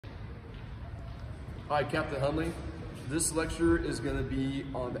Hi, Captain Hunley. This lecture is going to be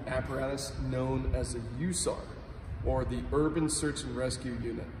on the apparatus known as the USAR, or the Urban Search and Rescue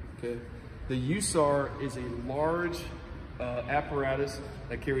Unit. Okay, the USAR is a large apparatus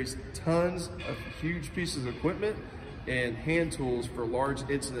that carries tons of huge pieces of equipment and hand tools for large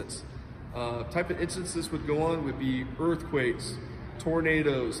incidents. Type of incidents this would go on would be earthquakes,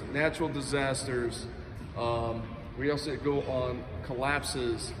 tornadoes, natural disasters. We also go on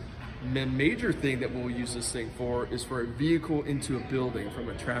collapses. The major thing that we'll use this thing for is for a vehicle into a building from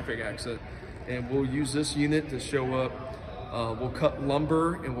a traffic accident. And we'll use this unit to show up. We'll cut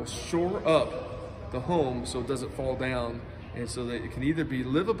lumber and we'll shore up the home so it doesn't fall down, and so that it can either be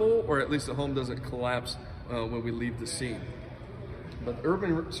livable or at least the home doesn't collapse when we leave the scene. But the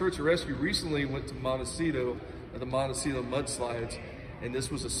Urban Search and Rescue recently went to Montecito, the Montecito mudslides, and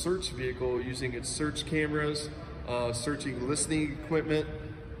this was a search vehicle using its search cameras, searching listening equipment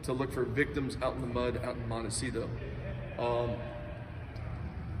to look for victims out in the mud out in Montecito.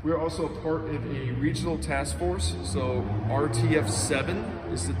 We're also a part of a regional task force, so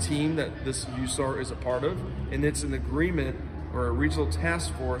RTF7 is the team that this USAR is a part of, and it's an agreement or a regional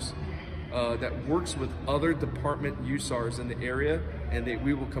task force that works with other department USARs in the area, and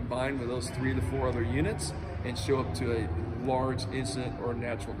we will combine with those 3 to 4 other units and show up to a large incident or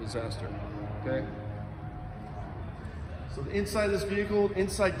natural disaster. Okay. So the inside of this vehicle,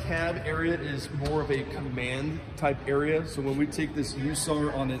 inside cab area is more of a command type area. So when we take this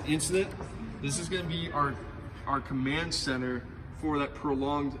USAR on an incident, this is going to be our command center for that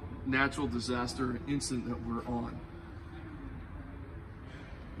prolonged natural disaster incident that we're on.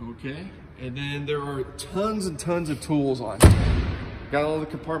 Okay, and then there are tons and tons of tools on. Got all the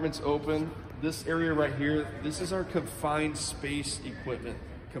compartments open. This area right here, this is our confined space equipment.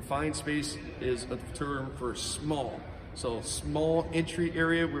 Confined space is a term for small. So small entry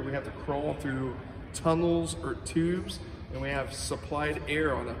area where we have to crawl through tunnels or tubes, and we have supplied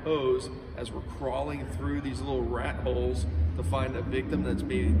air on a hose as we're crawling through these little rat holes to find a victim that's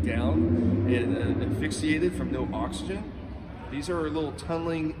maybe down and asphyxiated from no oxygen. These are our little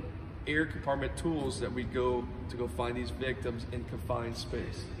tunneling air compartment tools that we go find these victims in confined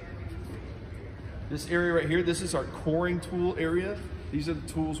space. This area right here, this is our coring tool area. These are the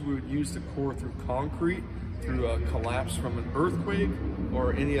tools we would use to core through concrete, through a collapse from an earthquake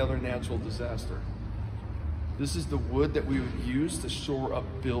or any other natural disaster. This is the wood that we would use to shore up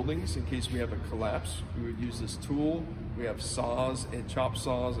buildings in case we have a collapse. We would use this tool. We have saws and chop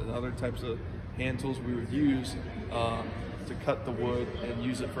saws and other types of hand tools we would use to cut the wood and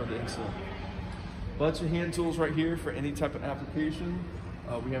use it for the incident. Bunch of hand tools right here for any type of application.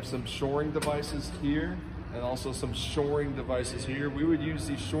 We have some shoring devices here and also some shoring devices here. We would use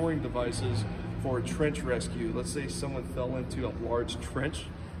these shoring devices for a trench rescue. Let's say someone fell into a large trench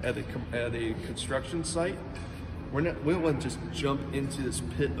at a construction site. We don't want to just jump into this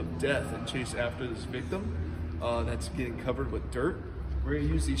pit of death and chase after this victim that's getting covered with dirt. We're going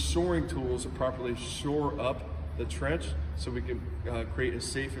to use these shoring tools to properly shore up the trench so we can create a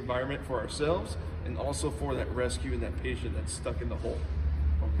safe environment for ourselves and also for that rescue and that patient that's stuck in the hole.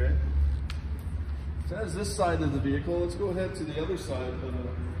 Okay? So that's this side of the vehicle. Let's go ahead to the other side of the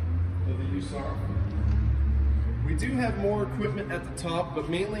USAR. We do have more equipment at the top, but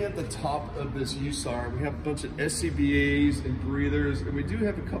mainly at the top of this USAR, we have a bunch of SCBAs and breathers, and we do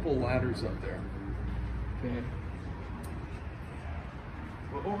have a couple ladders up there. Okay.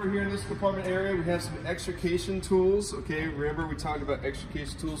 Well, over here in this compartment area, we have some extrication tools. Okay, remember we talked about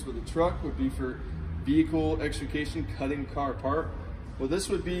extrication tools for the truck would be for vehicle extrication, cutting car apart. Well, this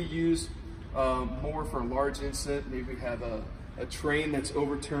would be used more for a large incident. Maybe we have a train that's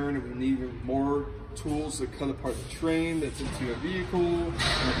overturned and we need more tools to cut apart the train that's into a vehicle,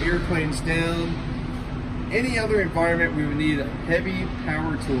 an airplane's down. Any other environment we would need a heavy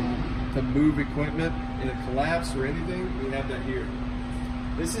power tool to move equipment in a collapse or anything. We have that here.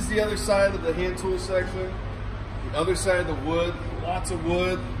 This is the other side of the hand tool section. The other side of the wood, lots of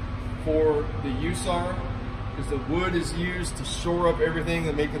wood for the USAR, because the wood is used to shore up everything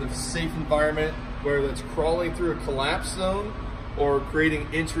and make it a safe environment, whether it's crawling through a collapse zone or creating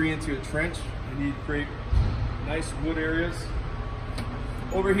entry into a trench. We need to create nice wood areas.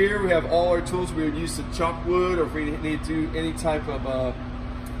 Over here we have all our tools we would use to chop wood, or if we need to do any type of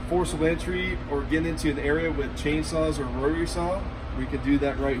forcible entry or get into an area with chainsaws or rotary saw, we could do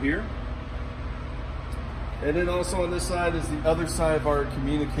that right here. And then also on this side is the other side of our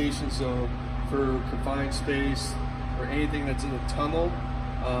communication zone for confined space or anything that's in a tunnel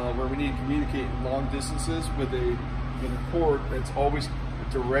where we need to communicate long distances with a cord that's always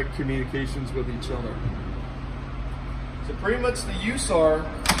direct communications with each other. So pretty much the USAR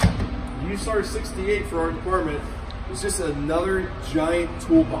USAR 68 for our department is just another giant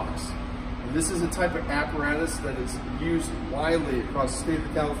toolbox. And this is a type of apparatus that is used widely across the state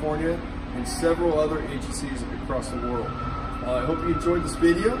of California and several other agencies across the world. I hope you enjoyed this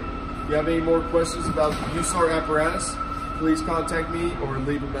video. If you have any more questions about the USAR apparatus, please contact me or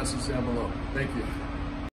leave a message down below. Thank you.